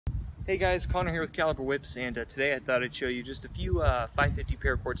Hey guys, Connor here with Caliber Whips, and today I thought I'd show you just a few 550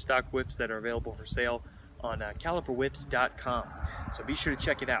 paracord stock whips that are available for sale on caliberwhips.com. So be sure to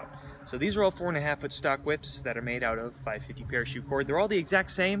check it out. So these are all 4.5 foot stock whips that are made out of 550 parachute cord. They're all the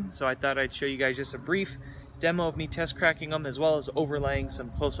exact same, so I thought I'd show you guys just a brief demo of me test cracking them, as well as overlaying some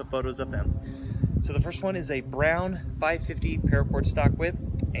close-up photos of them. So the first one is a brown 550 paracord stock whip,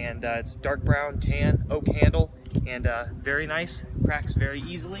 and it's dark brown, tan, oak handle, and very nice, cracks very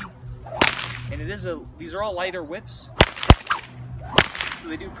easily. And these are all lighter whips, so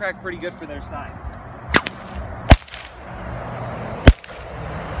they do crack pretty good for their size.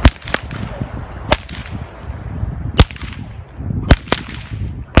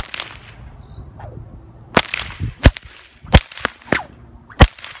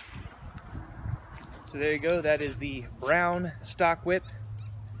 So there you go, that is the brown stock whip.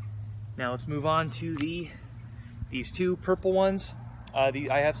 Now let's move on to these two purple ones.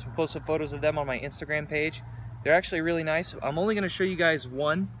 I have some close-up photos of them on my Instagram page. They're actually really nice. I'm only going to show you guys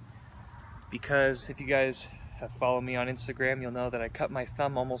one because if you guys have followed me on Instagram, you'll know that I cut my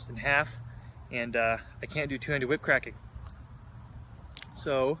thumb almost in half, and I can't do two-handed whip cracking.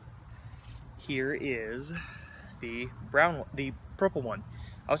 So here is the purple one.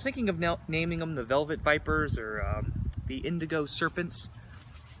 I was thinking of naming them the Velvet Vipers or the Indigo Serpents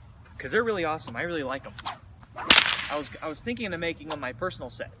because they're really awesome. I really like them. I was thinking of making them my personal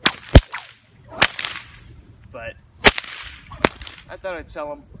set, but I thought I'd sell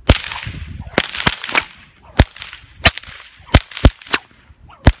them.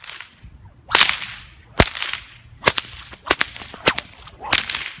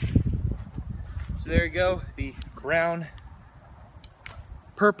 So there you go, the brown,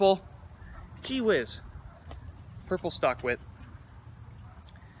 purple, gee whiz, purple stock whip.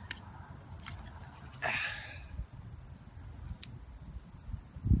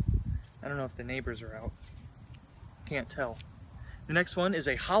 I don't know if the neighbors are out. Can't tell. The next one is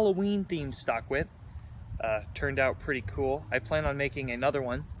a Halloween themed stock whip. Turned out pretty cool. I plan on making another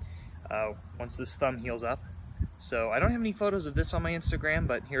one once this thumb heals up. So I don't have any photos of this on my Instagram,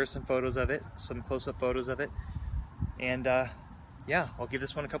 but here are some photos of it, some close-up photos of it. And yeah, I'll give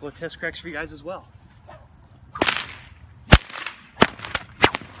this one a couple of test cracks for you guys as well.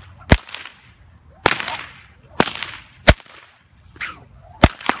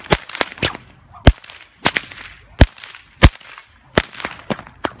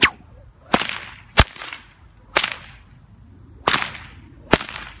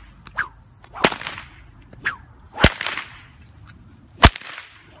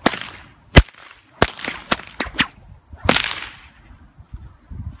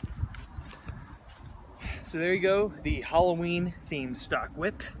 So there you go, the Halloween themed stock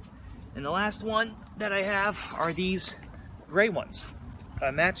whip. And the last one that I have are these gray ones,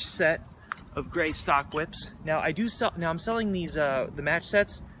 a match set of gray stock whips. Now I'm selling these the match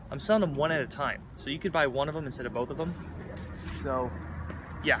sets. I'm selling them one at a time, so you could buy one of them instead of both of them. So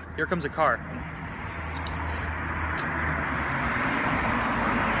yeah, here comes a car.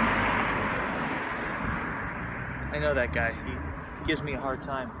 I know that guy. He gives me a hard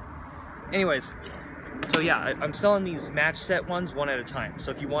time. Anyways. So yeah, I'm selling these match set ones one at a time.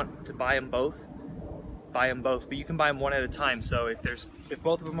 So if you want to buy them both, but you can buy them one at a time. So if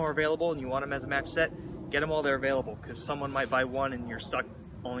both of them are available and you want them as a match set, get them while they're available, because someone might buy one and you're stuck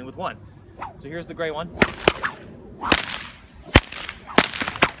only with one. So here's the gray one.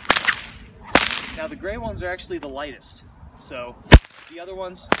 Now the gray ones are actually the lightest. So the other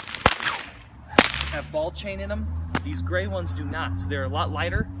ones have ball chain in them. These gray ones do not. So they're a lot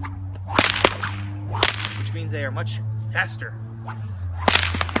lighter, which means they are much faster.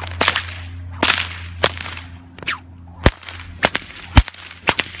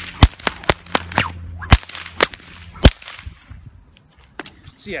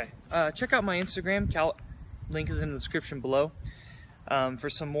 So yeah, check out my Instagram, link is in the description below, for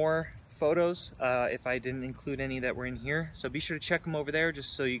some more photos, if I didn't include any that were in here. So be sure to check them over there,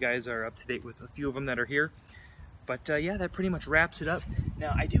 just so you guys are up to date with a few of them that are here. But yeah, that pretty much wraps it up.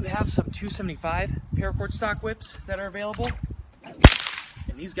 Now I do have some 275 paracord stock whips that are available,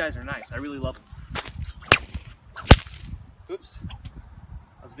 and these guys are nice. I really love them. Oops,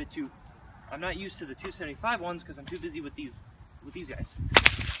 I was a bit too. I'm not used to the 275 ones because I'm too busy with these guys.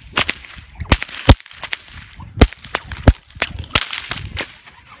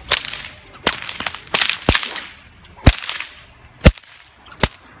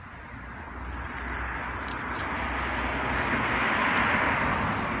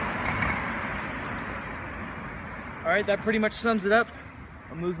 Alright, that pretty much sums it up.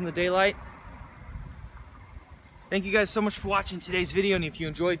 I'm losing the daylight. Thank you guys so much for watching today's video, and if you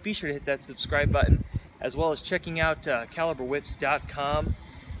enjoyed, be sure to hit that subscribe button, as well as checking out caliberwhips.com.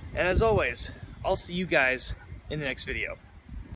 And as always, I'll see you guys in the next video.